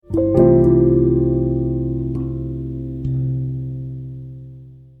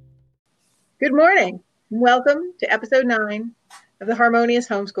Good morning. Welcome to episode 9 of The Harmonious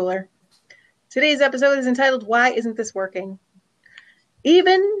Homeschooler. Today's episode is entitled, Why Isn't This Working?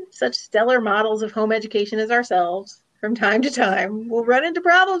 Even such stellar models of home education as ourselves, from time to time, will run into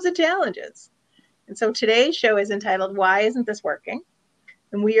problems and challenges. And so today's show is entitled, Why Isn't This Working?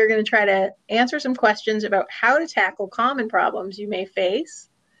 And we are going to try to answer some questions about how to tackle common problems you may face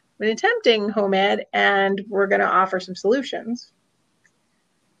when attempting home ed, and we're going to offer some solutions.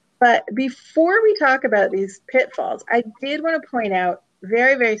 But before we talk about these pitfalls, I did want to point out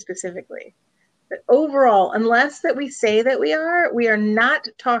very, very specifically that overall, unless that we say that we are not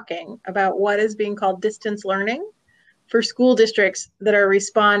talking about what is being called distance learning for school districts that are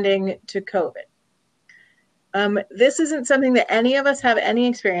responding to COVID. This isn't something that any of us have any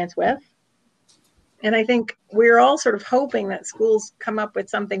experience with. And I think we're all sort of hoping that schools come up with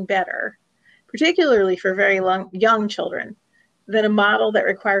something better, particularly for very young children, than a model that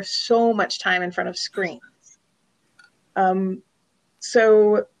requires so much time in front of screens.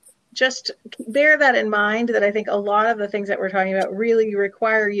 So just bear that in mind, that I think a lot of the things that we're talking about really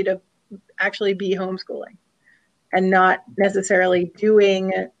require you to actually be homeschooling and not necessarily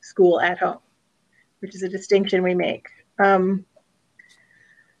doing school at home, which is a distinction we make.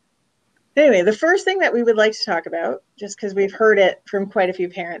 Anyway, the first thing that we would like to talk about, just because we've heard it from quite a few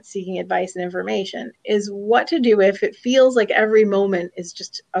parents seeking advice and information, is what to do if it feels like every moment is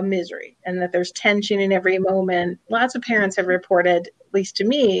just a misery and that there's tension in every moment. Lots of parents have reported, at least to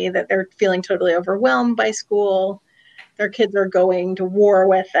me, that they're feeling totally overwhelmed by school. Their kids are going to war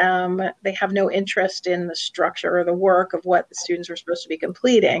with them. They have no interest in the structure or the work of what the students are supposed to be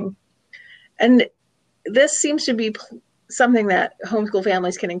completing. And this seems to be something that homeschool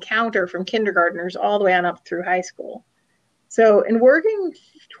families can encounter from kindergartners all the way on up through high school. So in working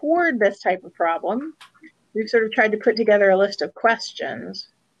toward this type of problem, we've sort of tried to put together a list of questions.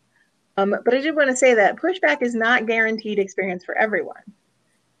 But I did want to say that pushback is not guaranteed experience for everyone.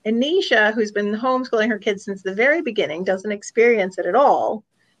 And Nisha, who's been homeschooling her kids since the very beginning, doesn't experience it at all.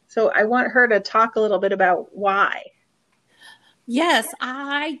 So I want her to talk a little bit about why. Yes,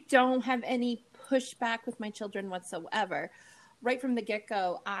 I don't have any pushback with my children whatsoever. Right from the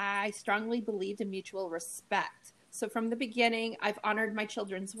get-go, I strongly believed in mutual respect. So from the beginning, I've honored my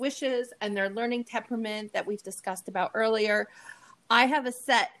children's wishes and their learning temperament that we've discussed about earlier. I have a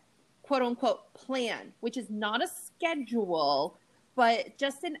set, quote unquote, plan, which is not a schedule, but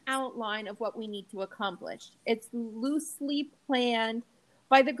just an outline of what we need to accomplish. It's loosely planned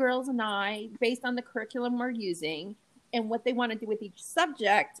by the girls and I based on the curriculum we're using and what they want to do with each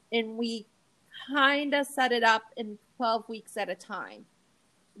subject. And we kind of set it up in 12 weeks at a time.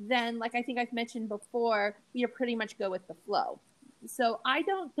 Then, like I think I've mentioned before, we pretty much go with the flow. So I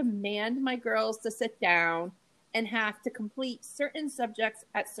don't demand my girls to sit down and have to complete certain subjects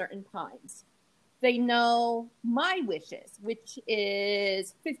at certain times. They know my wishes, which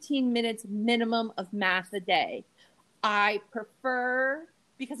is 15 minutes minimum of math a day. I prefer,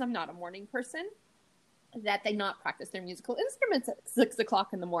 because I'm not a morning person, that they not practice their musical instruments at 6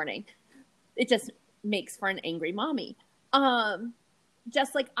 o'clock in the morning. It just makes for an angry mommy.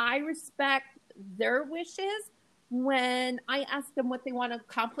 Just like I respect their wishes, when I ask them what they want to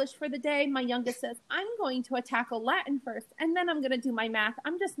accomplish for the day, my youngest says, I'm going to tackle Latin first, and then I'm going to do my math.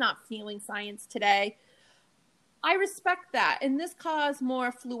 I'm just not feeling science today. I respect that. And this caused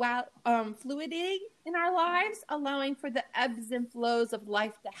more fluidity in our lives, allowing for the ebbs and flows of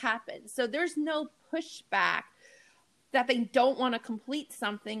life to happen. So there's no pushback that they don't want to complete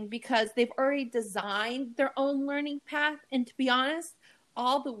something because they've already designed their own learning path. And to be honest,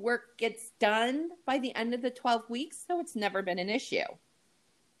 all the work gets done by the end of the 12 weeks. So it's never been an issue.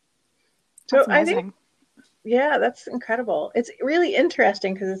 So I think, yeah, that's incredible. It's really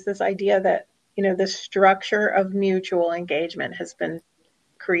interesting because it's this idea that, the structure of mutual engagement has been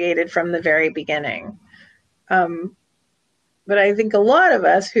created from the very beginning. But I think a lot of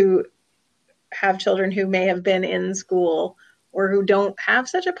us who have children who may have been in school or who don't have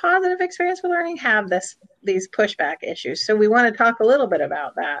such a positive experience with learning have these pushback issues. So we want to talk a little bit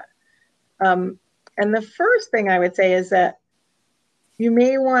about that. And the first thing I would say is that you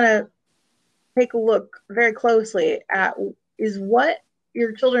may want to take a look very closely at is what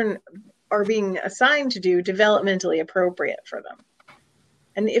your children are being assigned to do developmentally appropriate for them.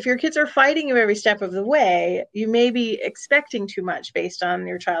 And if your kids are fighting you every step of the way, you may be expecting too much based on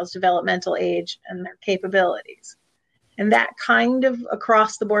your child's developmental age and their capabilities. And that kind of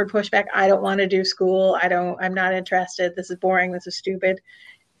across the board pushback, I don't want to do school, I'm not interested, this is boring, this is stupid,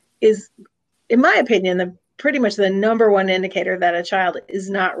 is, in my opinion, pretty much the number one indicator that a child is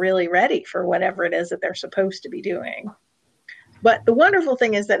not really ready for whatever it is that they're supposed to be doing. But the wonderful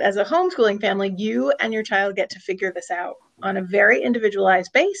thing is that as a homeschooling family, you and your child get to figure this out on a very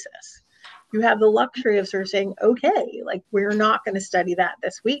individualized basis. You have the luxury of sort of saying, okay, like we're not going to study that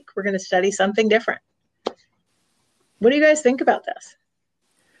this week. We're going to study something different. What do you guys think about this?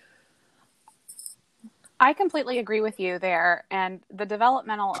 I completely agree with you there. And the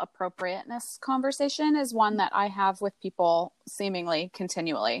developmental appropriateness conversation is one that I have with people seemingly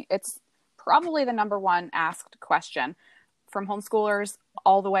continually. It's probably the number one asked question from homeschoolers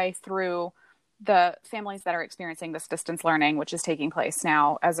all the way through the families that are experiencing this distance learning, which is taking place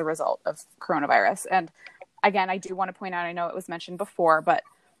now as a result of coronavirus. And again, I do want to point out, I know it was mentioned before, but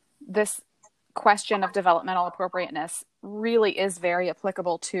this question of developmental appropriateness really is very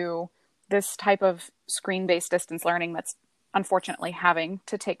applicable to this type of screen-based distance learning that's unfortunately having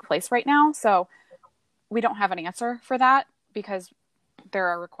to take place right now. So we don't have an answer for that because there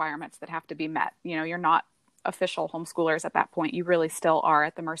are requirements that have to be met. You know, you're not official homeschoolers at that point. You really still are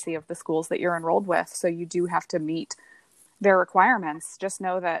at the mercy of the schools that you're enrolled with. So you do have to meet their requirements. Just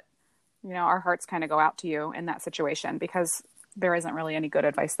know that, you know, our hearts kind of go out to you in that situation because there isn't really any good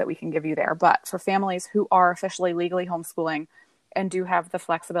advice that we can give you there. But for families who are officially legally homeschooling and do have the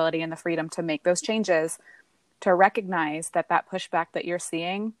flexibility and the freedom to make those changes, to recognize that that pushback that you're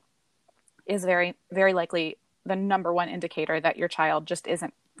seeing is very, very likely the number one indicator that your child just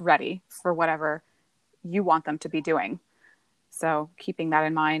isn't ready for whatever you want them to be doing. So keeping that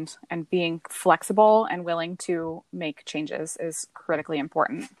in mind and being flexible and willing to make changes is critically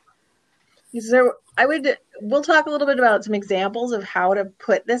important. So we'll talk a little bit about some examples of how to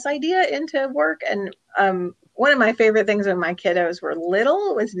put this idea into work. And one of my favorite things when my kiddos were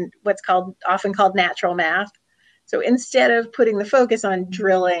little was what's often called natural math. So instead of putting the focus on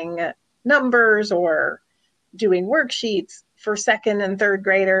drilling numbers or doing worksheets for second and third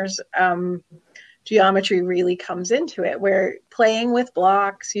graders, geometry really comes into it, where playing with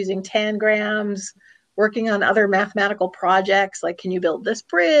blocks, using tangrams, working on other mathematical projects, like can you build this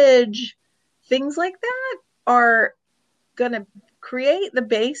bridge? Things like that are going to create the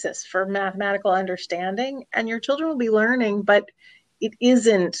basis for mathematical understanding, and your children will be learning, but it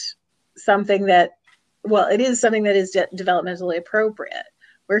isn't something that, well, it is something that is developmentally appropriate,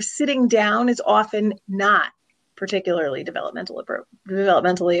 where sitting down is often not particularly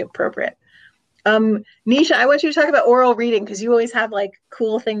developmentally appropriate. Nisha, I want you to talk about oral reading because you always have like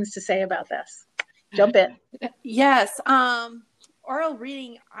cool things to say about this. Jump in. Yes. Oral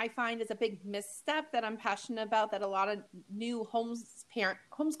reading, I find, is a big misstep that I'm passionate about, that a lot of new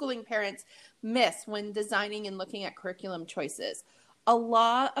homeschooling parents miss when designing and looking at curriculum choices. A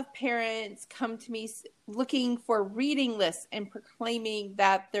lot of parents come to me looking for reading lists and proclaiming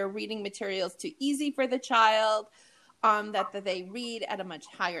that their reading material is too easy for the child, that they read at a much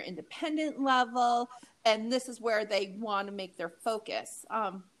higher independent level, and this is where they want to make their focus.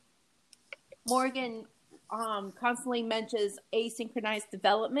 Morgan constantly mentions asynchronized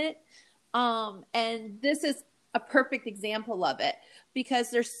development. And this is a perfect example of it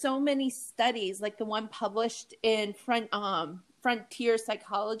because there's so many studies, like the one published in Frontier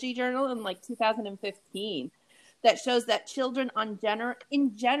Psychology Journal in like 2015, that shows that children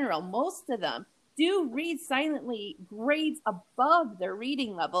in general, most of them do read silently grades above their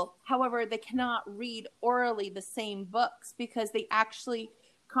reading level. However, they cannot read orally the same books because they actually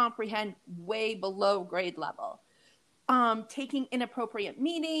comprehend way below grade level. Taking inappropriate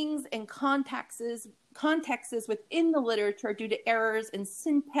meanings and contexts within the literature due to errors in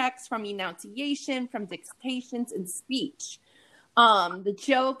syntax, from enunciation, from dictations, and speech. The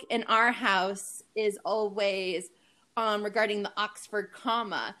joke in our house is always regarding the Oxford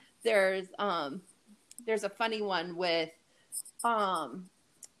comma. There's a funny one with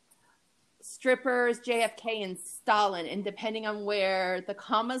strippers, JFK, and Stalin, and depending on where the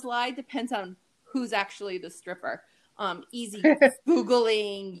commas lie depends on who's actually the stripper. Easy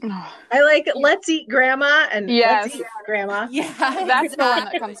Googling. I like let's eat grandma and yes. Let's eat grandma. Yeah, that's the one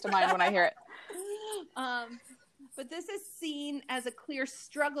that comes to mind when I hear it. But this is seen as a clear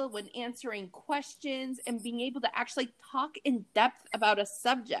struggle when answering questions and being able to actually talk in depth about a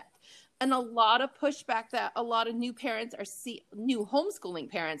subject. And a lot of pushback that a lot of new homeschooling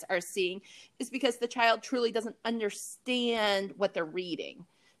parents are seeing is because the child truly doesn't understand what they're reading.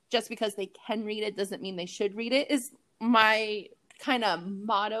 Just because they can read it doesn't mean they should read it, is my kind of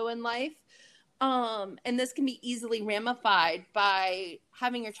motto in life. And this can be easily ramified by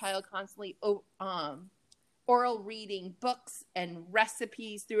having your child constantly oral reading books and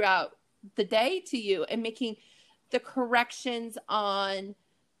recipes throughout the day to you, and making the corrections on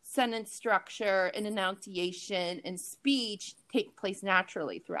sentence structure and enunciation and speech take place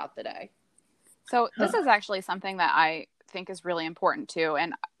naturally throughout the day. So this is actually something that I think is really important too.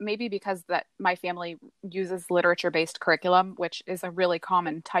 And maybe because that my family uses literature-based curriculum, which is a really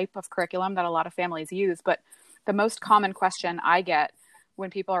common type of curriculum that a lot of families use. But the most common question I get when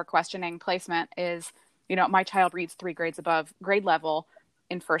people are questioning placement is, my child reads 3 grades above grade level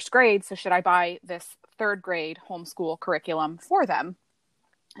in first grade. So should I buy this 3rd grade homeschool curriculum for them?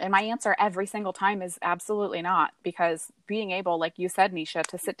 And my answer every single time is absolutely not, because being able, like you said, Nisha,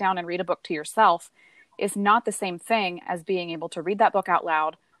 to sit down and read a book to yourself is not the same thing as being able to read that book out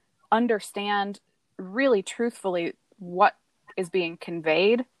loud, understand really truthfully what is being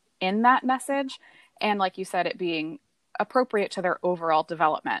conveyed in that message, and like you said, it being appropriate to their overall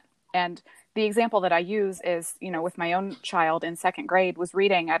development. And the example that I use is, with my own child in 2nd grade was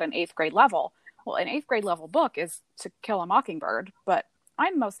reading at an 8th grade level. Well, an 8th grade level book is To Kill a Mockingbird, but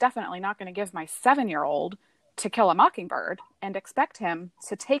I'm most definitely not going to give my 7-year-old To Kill a Mockingbird and expect him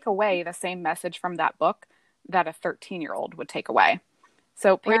to take away the same message from that book that a 13-year-old would take away.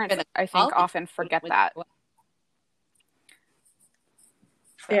 So parents, I think, often forget that.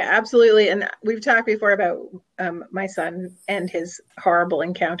 Yeah, absolutely. And we've talked before about my son and his horrible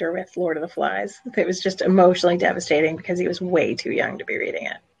encounter with Lord of the Flies. It was just emotionally devastating because he was way too young to be reading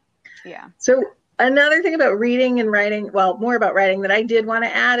it. Yeah. So another thing about reading and writing, well, more about writing that I did want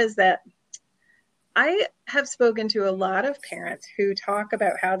to add is that I have spoken to a lot of parents who talk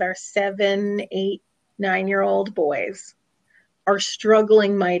about how their 7, 8, 9-year-old boys are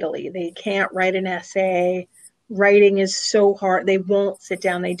struggling mightily. They can't write an essay. Writing is so hard. They won't sit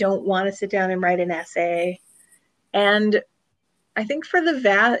down. They don't want to sit down and write an essay. And I think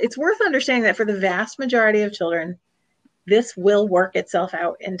it's worth understanding that for the vast majority of children, this will work itself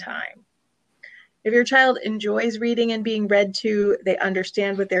out in time. If your child enjoys reading and being read to, they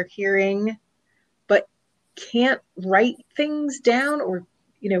understand what they're hearing, but can't write things down or,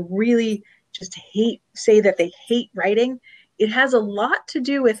 really just say that they hate writing, it has a lot to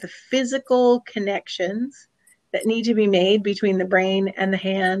do with the physical connections that need to be made between the brain and the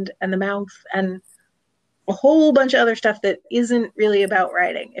hand and the mouth and a whole bunch of other stuff that isn't really about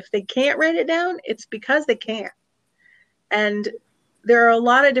writing. If they can't write it down, it's because they can't. And there are a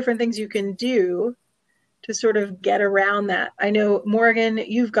lot of different things you can do to sort of get around that. I know, Morgan,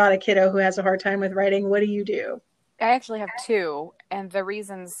 you've got a kiddo who has a hard time with writing. What do you do? I actually have 2, and the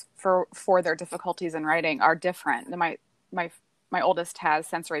reasons for their difficulties in writing are different. My oldest has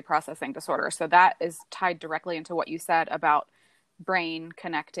sensory processing disorder, so that is tied directly into what you said about brain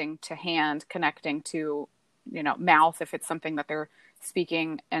connecting to hand, connecting to, mouth if it's something that they're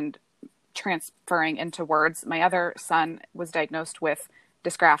speaking and transferring into words. My other son was diagnosed with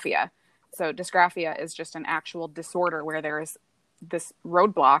dysgraphia. So dysgraphia is just an actual disorder where there is this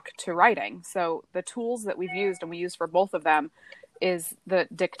roadblock to writing. So the tools that we've used, and we use for both of them, is the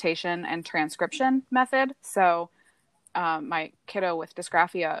dictation and transcription method. So my kiddo with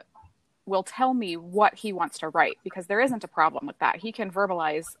dysgraphia will tell me what he wants to write, because there isn't a problem with that. He can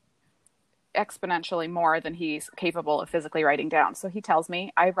verbalize exponentially more than he's capable of physically writing down. So he tells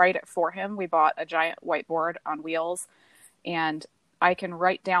me, I write it for him. We bought a giant whiteboard on wheels, and I can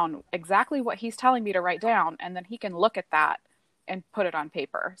write down exactly what he's telling me to write down, and then he can look at that and put it on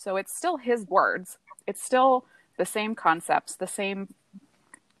paper. So it's still his words. It's still the same concepts, the same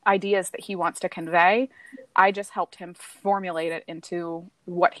ideas that he wants to convey. I just helped him formulate it into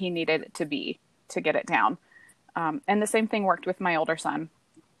what he needed it to be to get it down. And the same thing worked with my older son.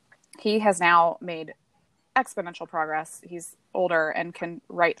 He has now made exponential progress. He's older and can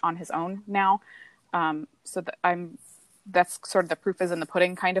write on his own now. So that's sort of the proof is in the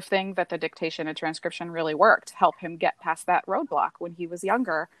pudding kind of thing, that the dictation and transcription really worked to help him get past that roadblock when he was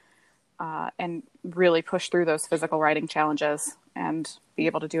younger, and really push through those physical writing challenges and be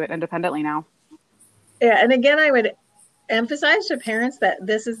able to do it independently now. Yeah. And again, I would emphasize to parents that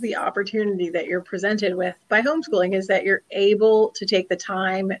this is the opportunity that you're presented with by homeschooling, is that you're able to take the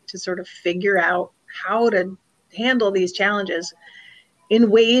time to sort of figure out how to handle these challenges in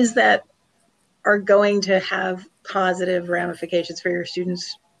ways that are going to have positive ramifications for your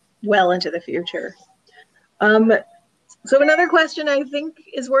students well into the future. So another question I think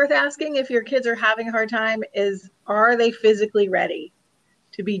is worth asking if your kids are having a hard time is, are they physically ready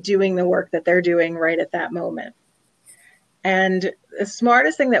to be doing the work that they're doing right at that moment? And the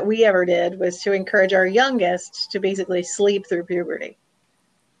smartest thing that we ever did was to encourage our youngest to basically sleep through puberty.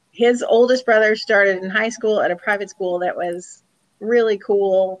 His oldest brother started in high school at a private school that was really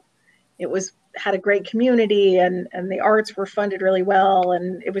cool. It had a great community, and the arts were funded really well,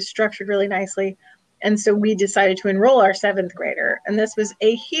 and it was structured really nicely. And so we decided to enroll our 7th grader. And this was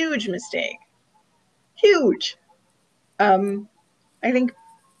a huge mistake. Huge. I think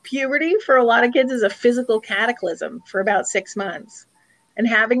Puberty for a lot of kids is a physical cataclysm for about 6 months. And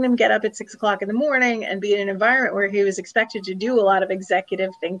having them get up at 6 o'clock in the morning and be in an environment where he was expected to do a lot of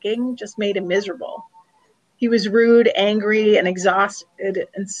executive thinking just made him miserable. He was rude, angry, and exhausted,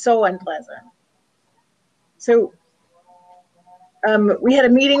 and so unpleasant. So we had a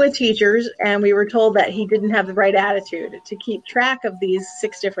meeting with teachers, and we were told that he didn't have the right attitude to keep track of these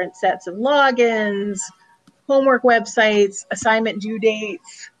 6 different sets of logins, homework websites, assignment due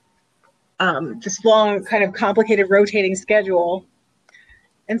dates, this long, kind of complicated rotating schedule.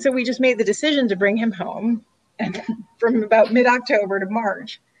 And so we just made the decision to bring him home. And from about mid-October to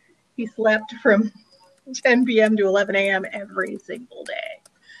March, he slept from 10 p.m. to 11 a.m. every single day.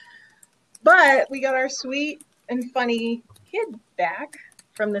 But we got our sweet and funny kid back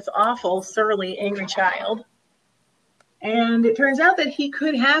from this awful, surly, angry child. And it turns out that he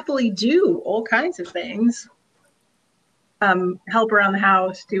could happily do all kinds of things. Help around the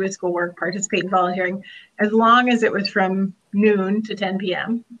house, do his schoolwork, participate in volunteering, as long as it was from noon to 10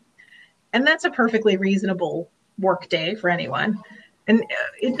 p.m. And that's a perfectly reasonable work day for anyone. And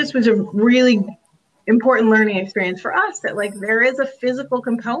it just was a really important learning experience for us that, like, there is a physical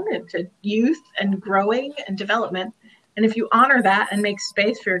component to youth and growing and development. And if you honor that and make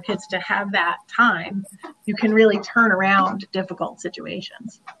space for your kids to have that time, you can really turn around difficult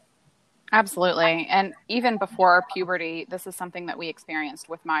situations. Absolutely. And even before puberty, this is something that we experienced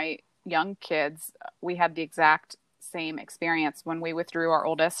with my young kids. We had the exact same experience when we withdrew our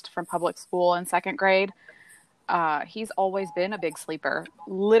oldest from public school in 2nd grade. He's always been a big sleeper.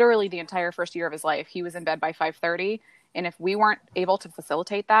 Literally the entire first year of his life, he was in bed by 5:30. And if we weren't able to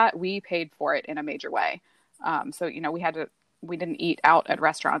facilitate that, we paid for it in a major way. So, we didn't eat out at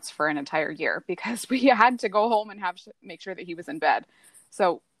restaurants for an entire year because we had to go home and make sure that he was in bed.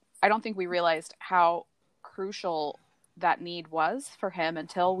 So I don't think we realized how crucial that need was for him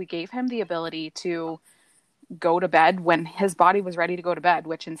until we gave him the ability to go to bed when his body was ready to go to bed,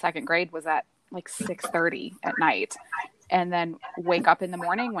 which in 2nd grade was at like 6:30 at night, and then wake up in the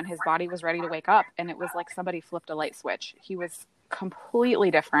morning when his body was ready to wake up. And it was like somebody flipped a light switch. He was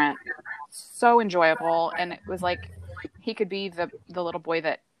completely different, so enjoyable. And it was like he could be the little boy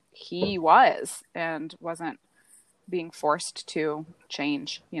that he was and wasn't being forced to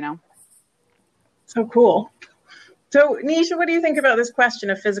change, So cool. So Nisha, what do you think about this question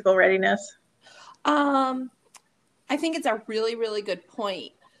of physical readiness? I think it's a really, really good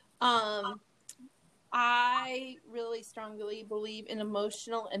point. I really strongly believe in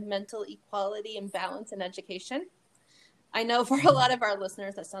emotional and mental equality and balance in education. I know for a lot of our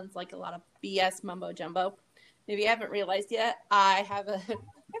listeners, that sounds like a lot of BS mumbo jumbo. Maybe you haven't realized yet, I have a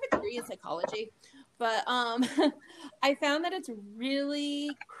degree in psychology, but I found that it's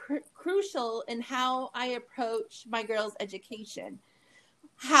really crucial in how I approach my girls' education.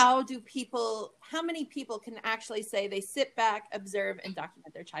 How many people can actually say they sit back, observe, and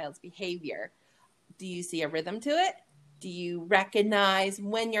document their child's behavior? Do you see a rhythm to it? Do you recognize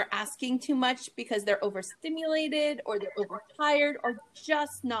when you're asking too much because they're overstimulated or they're overtired or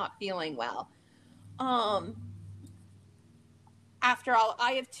just not feeling well? After all,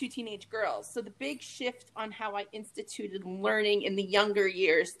 I have 2 teenage girls. So the big shift on how I instituted learning in the younger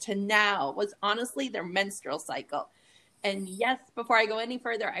years to now was honestly their menstrual cycle. And yes, before I go any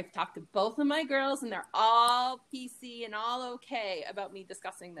further, I've talked to both of my girls and they're all PC and all okay about me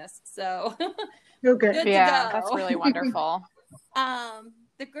discussing this. So Okay. good Yeah, to go. that's really wonderful.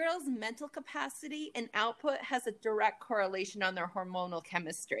 The girls' mental capacity and output has a direct correlation on their hormonal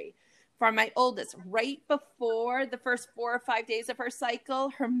chemistry. For my oldest, right before the first 4 or 5 days of her cycle,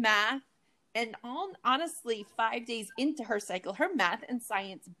 her math, and honestly, 5 days into her cycle, her math and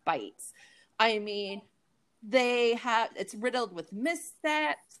science bites. I mean, it's riddled with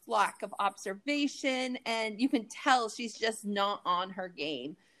missteps, lack of observation, and you can tell she's just not on her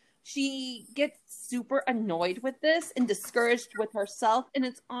game. She gets super annoyed with this and discouraged with herself, and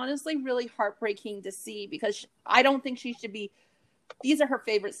it's honestly really heartbreaking to see because I don't think she should be. These are her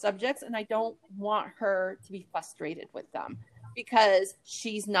favorite subjects, and I don't want her to be frustrated with them because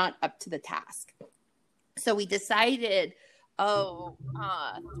she's not up to the task. So we decided,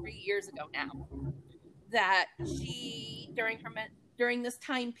 3 years ago now, that she, during this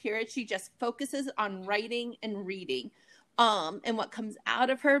time period, she just focuses on writing and reading. And what comes out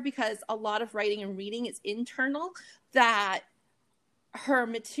of her, because a lot of writing and reading is internal, that her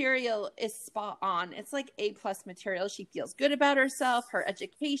material is spot on. It's like A+ material. She feels good about herself, her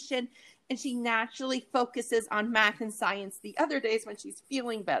education, and she naturally focuses on math and science the other days when she's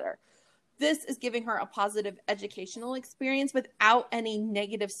feeling better. This is giving her a positive educational experience without any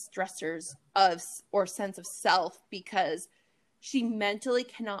negative stressors or sense of self, because she mentally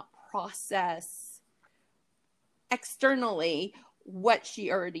cannot process externally what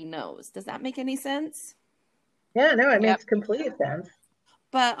she already knows. Does that make any sense? Yeah, no, it makes complete sense.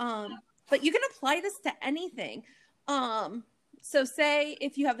 But you can apply this to anything. So say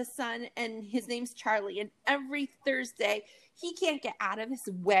if you have a son and his name's Charlie, and every Thursday he can't get out of his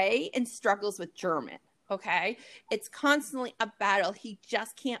way and struggles with German. Okay. It's constantly a battle. He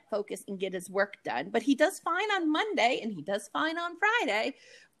just can't focus and get his work done, but he does fine on Monday and he does fine on Friday,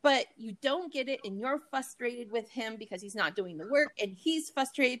 but you don't get it. And you're frustrated with him because he's not doing the work, and he's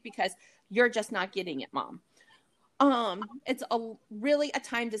frustrated because you're just not getting it, Mom. It's really a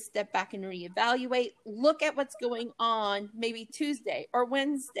time to step back and reevaluate, look at what's going on maybe Tuesday or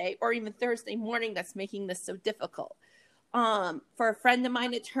Wednesday or even Thursday morning that's making this so difficult. For a friend of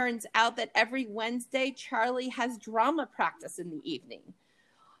mine, it turns out that every Wednesday, Charlie has drama practice in the evening.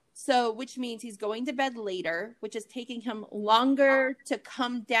 So, which means he's going to bed later, which is taking him longer to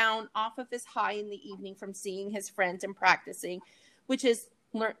come down off of his high in the evening from seeing his friends and practicing, which is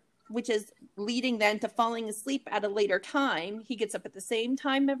leading then to falling asleep at a later time. He gets up at the same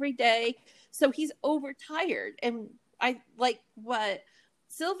time every day. So he's overtired. And I like what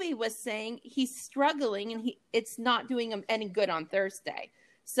Sylvie was saying, he's struggling and it's not doing him any good on Thursday.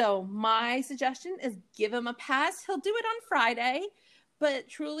 So my suggestion is give him a pass. He'll do it on Friday. But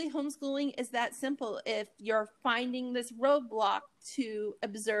truly homeschooling is that simple. If you're finding this roadblock, to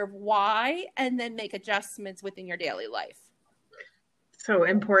observe why and then make adjustments within your daily life. So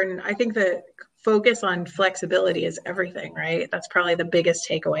important. I think the focus on flexibility is everything, right? That's probably the biggest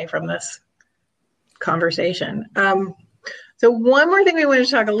takeaway from this conversation. So one more thing we want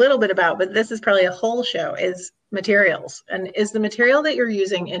to talk a little bit about, but this is probably a whole show, is materials. And is the material that you're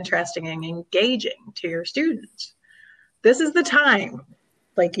using interesting and engaging to your students? This is the time.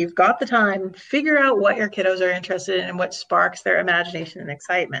 Like, you've got the time, figure out what your kiddos are interested in and what sparks their imagination and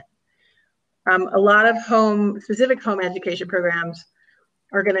excitement. A lot of specific home education programs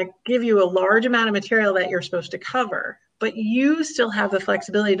are going to give you a large amount of material that you're supposed to cover, but you still have the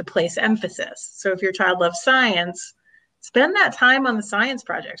flexibility to place emphasis. So if your child loves science, spend that time on the science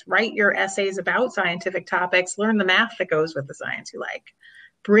projects, write your essays about scientific topics, learn the math that goes with the science you like.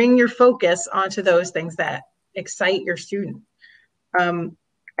 Bring your focus onto those things that excite your student.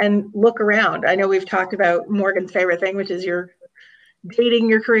 And look around. I know we've talked about Morgan's favorite thing, which is you're dating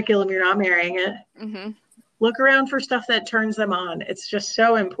your curriculum, you're not marrying it. Mm-hmm. Look around for stuff that turns them on. It's just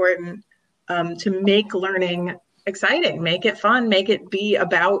so important to make learning exciting, make it fun, make it be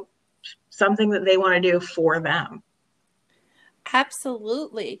about something that they want to do for them.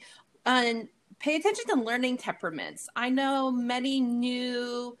 Absolutely. And pay attention to learning temperaments. I know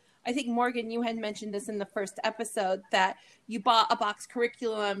I think Morgan, you had mentioned this in the first episode, that you bought a box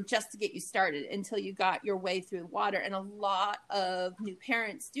curriculum just to get you started until you got your way through the water. And a lot of new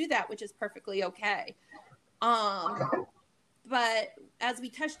parents do that, which is perfectly okay. But as we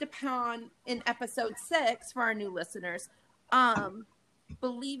touched upon in episode 6 for our new listeners, I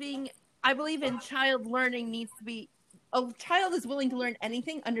believe in child learning needs to be, a child is willing to learn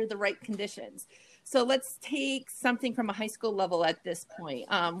anything under the right conditions. So let's take something from a high school level at this point.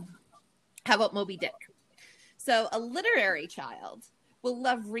 How about Moby Dick? So a literary child will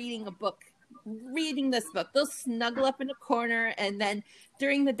love reading this book. They'll snuggle up in a corner, and then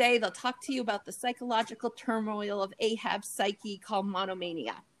during the day, they'll talk to you about the psychological turmoil of Ahab's psyche called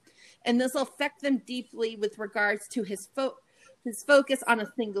monomania. And this will affect them deeply with regards to his focus on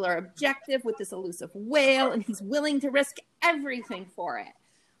a singular objective with this elusive whale, and he's willing to risk everything for it.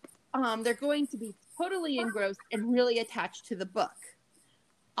 They're going to be totally engrossed and really attached to the book.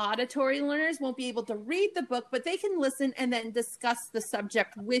 Auditory learners won't be able to read the book, but they can listen and then discuss the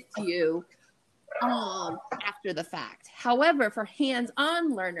subject with you after the fact. However, for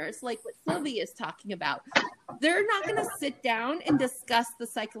hands-on learners, like what Sylvie is talking about, they're not going to sit down and discuss the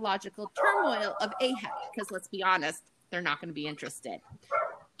psychological turmoil of Ahab, because let's be honest, they're not going to be interested.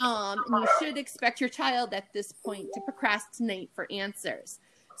 And you should expect your child at this point to procrastinate for answers.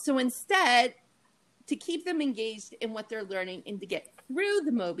 So instead, to keep them engaged in what they're learning and to get through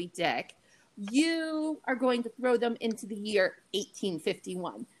the Moby Dick, you are going to throw them into the year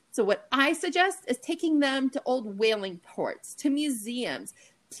 1851. So what I suggest is taking them to old whaling ports, to museums,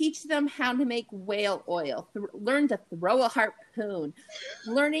 teach them how to make whale oil, learn to throw a harpoon,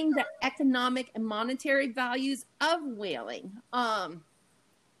 learning the economic and monetary values of whaling.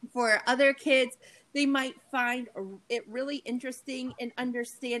 For other kids, they might find it really interesting in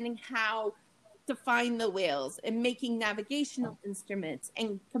understanding how to find the whales and making navigational instruments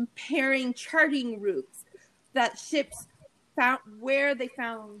and comparing charting routes that ships found, where they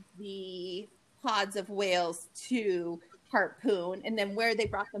found the pods of whales to harpoon and then where they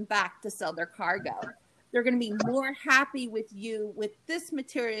brought them back to sell their cargo. They're going to be more happy with you with this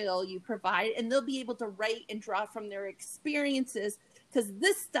material you provide, and they'll be able to write and draw from their experiences because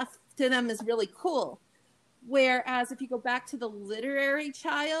this stuff to them is really cool. Whereas if you go back to the literary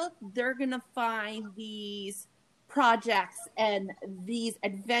child, they're going to find these projects and these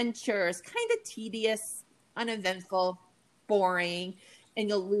adventures kind of tedious, uneventful, boring, and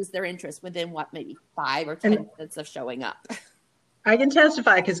you'll lose their interest within maybe 5 or 10 minutes of showing up. I can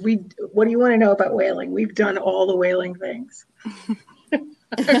testify because what do you want to know about whaling? We've done all the whaling things.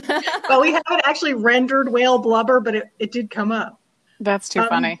 But we haven't actually rendered whale blubber, but it did come up. That's too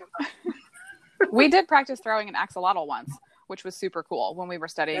funny. We did practice throwing an axolotl once, which was super cool when we were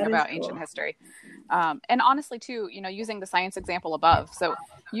studying about ancient history. And honestly, too, using the science example above, so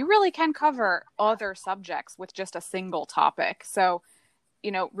you really can cover other subjects with just a single topic. So,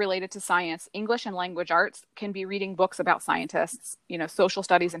 related to science, English and language arts can be reading books about scientists. Social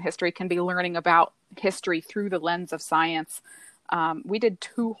studies and history can be learning about history through the lens of science. We did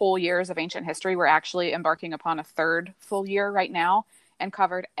 2 whole years of ancient history. We're actually embarking upon a 3rd full year right now and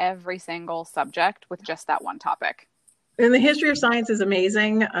covered every single subject with just that one topic. And the history of science is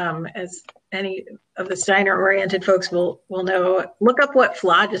amazing. As any of the Steiner-oriented folks will know, look up what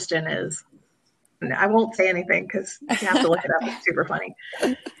phlogiston is. I won't say anything because you have to look it up. It's super funny.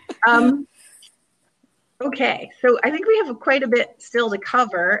 Okay, so I think we have quite a bit still to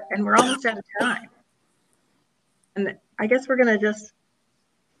cover, and we're almost out of time. And I guess we're going to just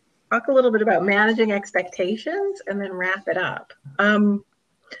talk a little bit about managing expectations and then wrap it up.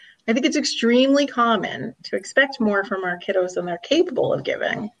 I think it's extremely common to expect more from our kiddos than they're capable of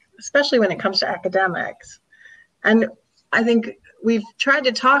giving, especially when it comes to academics. And I think we've tried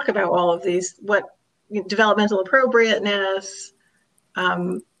to talk about all of these, developmental appropriateness,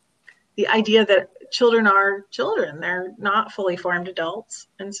 the idea that children are children, they're not fully formed adults.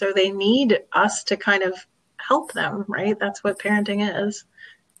 And so they need us to kind of help them, right? That's what parenting is.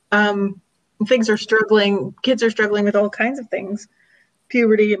 Kids are struggling with all kinds of things,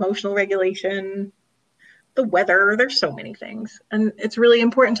 puberty, emotional regulation, the weather, there's so many things. And it's really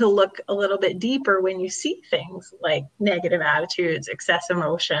important to look a little bit deeper when you see things like negative attitudes, excess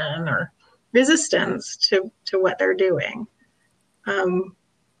emotion, or resistance to what they're doing.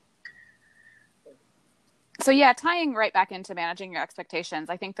 So yeah, tying right back into managing your expectations,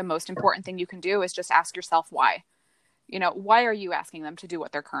 I think the most important thing you can do is just ask yourself why. Why are you asking them to do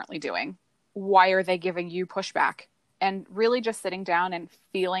what they're currently doing? Why are they giving you pushback? And really just sitting down and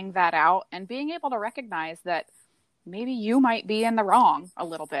feeling that out and being able to recognize that maybe you might be in the wrong a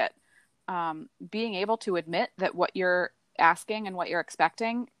little bit. Being able to admit that what you're asking and what you're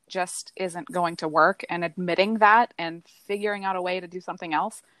expecting just isn't going to work, and admitting that and figuring out a way to do something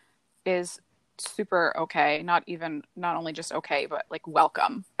else is super okay. Not only just okay, but like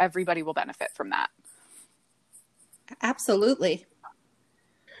welcome. Everybody will benefit from that. Absolutely.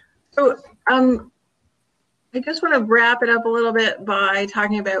 So, I just want to wrap it up a little bit by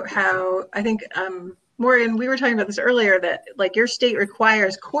talking about how I think, Morgan, we were talking about this earlier, that like your state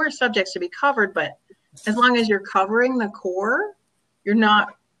requires core subjects to be covered, but as long as you're covering the core, you're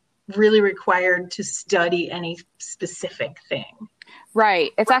not really required to study any specific thing.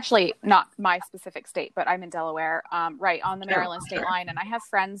 Right. It's actually not my specific state, but I'm in Delaware, right on the Maryland state line. And I have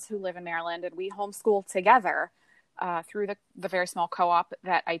friends who live in Maryland, and we homeschool together through the very small co-op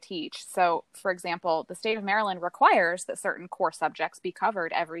that I teach. So, for example, the state of Maryland requires that certain core subjects be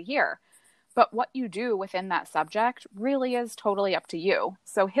covered every year. But what you do within that subject really is totally up to you.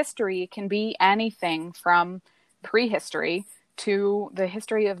 So history can be anything from prehistory to the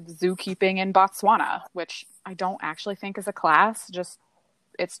history of zookeeping in Botswana, which I don't actually think is a class.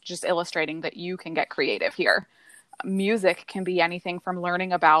 It's just illustrating that you can get creative here. Music can be anything from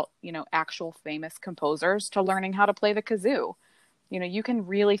learning about, actual famous composers to learning how to play the kazoo. You can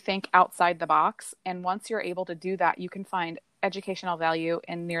really think outside the box. And once you're able to do that, you can find educational value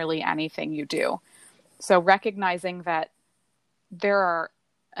in nearly anything you do. So recognizing that there are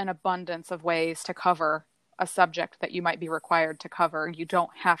an abundance of ways to cover a subject that you might be required to cover. You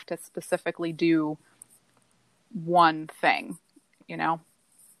don't have to specifically do one thing, Yeah,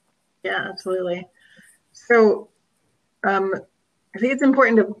 absolutely. So, I think it's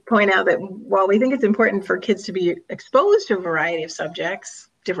important to point out that while we think it's important for kids to be exposed to a variety of subjects,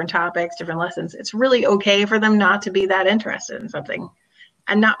 different topics, different lessons, it's really okay for them not to be that interested in something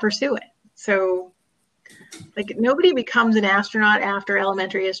and not pursue it. So Like, nobody becomes an astronaut after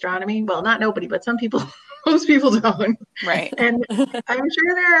elementary astronomy. Well, not nobody, but some people, most people don't. Right. And I'm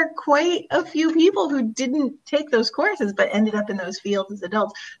sure there are quite a few people who didn't take those courses, but ended up in those fields as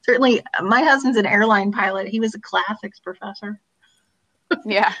adults. Certainly, my husband's an airline pilot. He was a classics professor.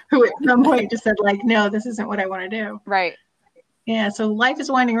 Yeah. Who at some point just said, like, no, this isn't what I want to do. Right. Yeah, so life is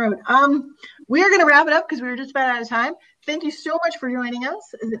a winding road. We are going to wrap it up because we were just about out of time. Thank you so much for joining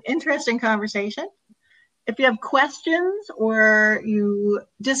us. It's an interesting conversation. If you have questions or you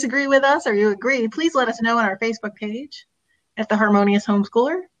disagree with us or you agree, please let us know on our Facebook page at The Harmonious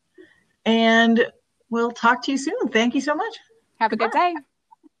Homeschooler. And we'll talk to you soon. Thank you so much. Have a good day.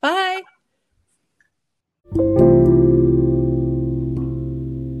 Bye.